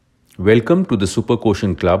Welcome to the Super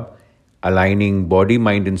Quotient Club, aligning body,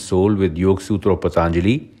 mind and soul with Yoga Sutra of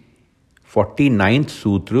Patanjali, 49th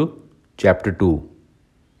Sutra, Chapter 2.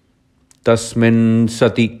 Tasmin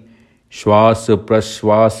sati shvaasa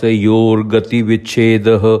prashvaasayoh gati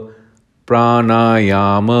vichChedaH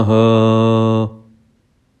praaNaayaamaH.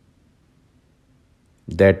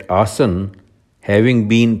 That asana, having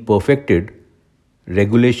been perfected,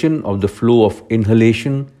 regulation of the flow of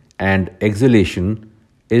inhalation and exhalation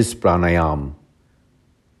is pranayama.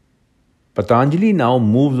 Patanjali now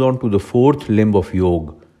moves on to the fourth limb of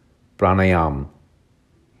yoga, pranayama.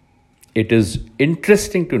 It is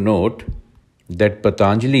interesting to note that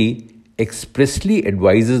Patanjali expressly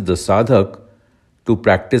advises the sadhak to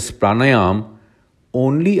practice pranayama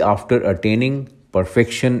only after attaining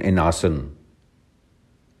perfection in asana.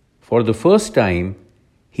 For the first time,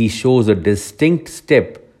 he shows a distinct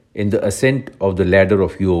step in the ascent of the ladder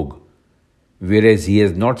of yoga, whereas he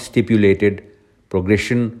has not stipulated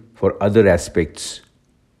progression for other aspects.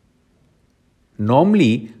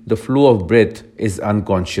 Normally, the flow of breath is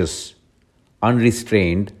unconscious,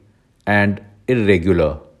 unrestrained, and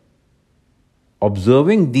irregular.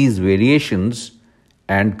 Observing these variations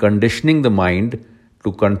and conditioning the mind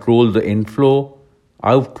to control the inflow,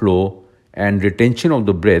 outflow, and retention of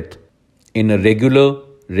the breath in a regular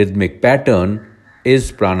rhythmic pattern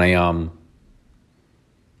is pranayama.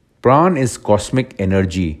 Pran is cosmic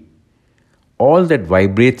energy. All that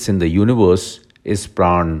vibrates in the universe is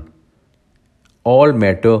pran, all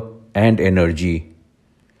matter and energy.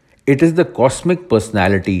 It is the cosmic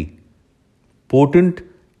personality, potent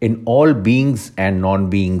in all beings and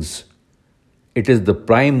non-beings. It is the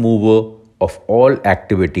prime mover of all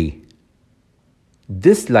activity.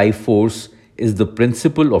 This life force is the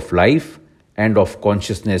principle of life and of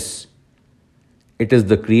consciousness. It is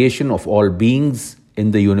the creation of all beings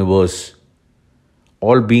in the universe.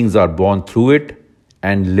 All beings are born through it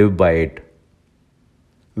and live by it.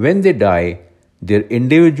 When they die, their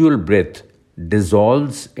individual breath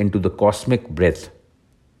dissolves into the cosmic breath.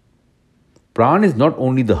 Pran is not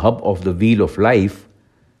only the hub of the wheel of life,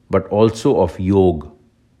 but also of yoga.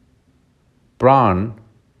 Pran,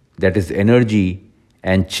 that is energy,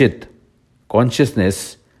 and chit,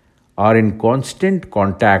 consciousness, are in constant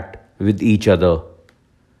contact with each other.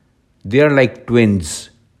 They are like twins.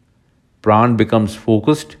 Pran becomes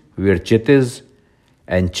focused where chit is,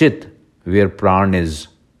 and chit where pran is.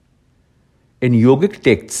 In yogic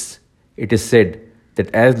texts, it is said that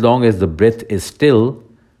as long as the breath is still,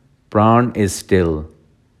 pran is still,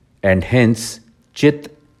 and hence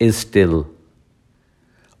chit is still.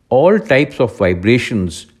 All types of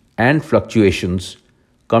vibrations and fluctuations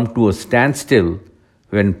come to a standstill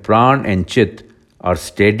when pran and chit are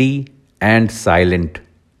steady and silent.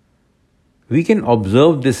 We can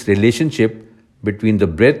observe this relationship between the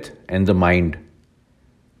breath and the mind.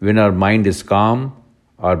 When our mind is calm,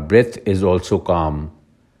 our breath is also calm.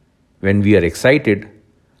 When we are excited,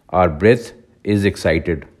 our breath is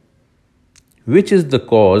excited. Which is the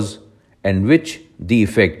cause and which the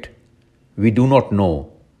effect, we do not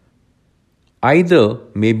know. Either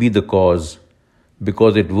may be the cause,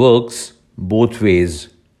 because it works both ways.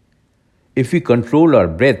 If we control our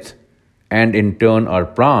breath and in turn our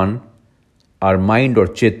pran, our mind or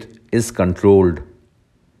chit is controlled.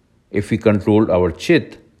 If we control our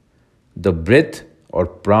chit, the breath or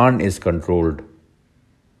pran is controlled.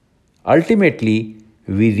 Ultimately,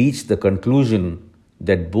 we reach the conclusion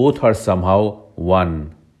that both are somehow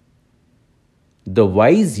one. The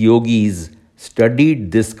wise yogis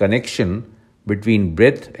studied this connection between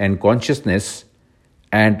breath and consciousness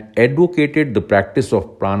and advocated the practice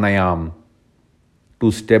of pranayama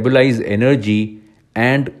to stabilize energy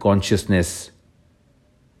and consciousness.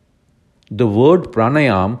 The word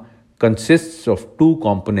pranayama consists of two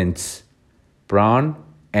components, pran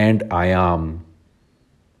and ayama.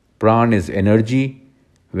 Pran is energy.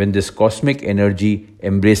 When this cosmic energy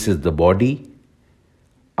embraces the body,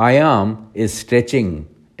 ayama is stretching,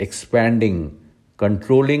 expanding,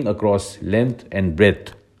 controlling across length and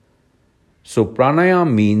breadth. So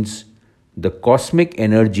pranayama means the cosmic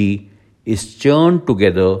energy is churned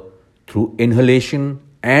together through inhalation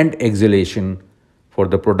and exhalation for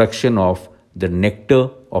the production of the nectar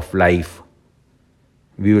of life.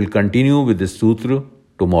 We will continue with this sutra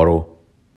tomorrow.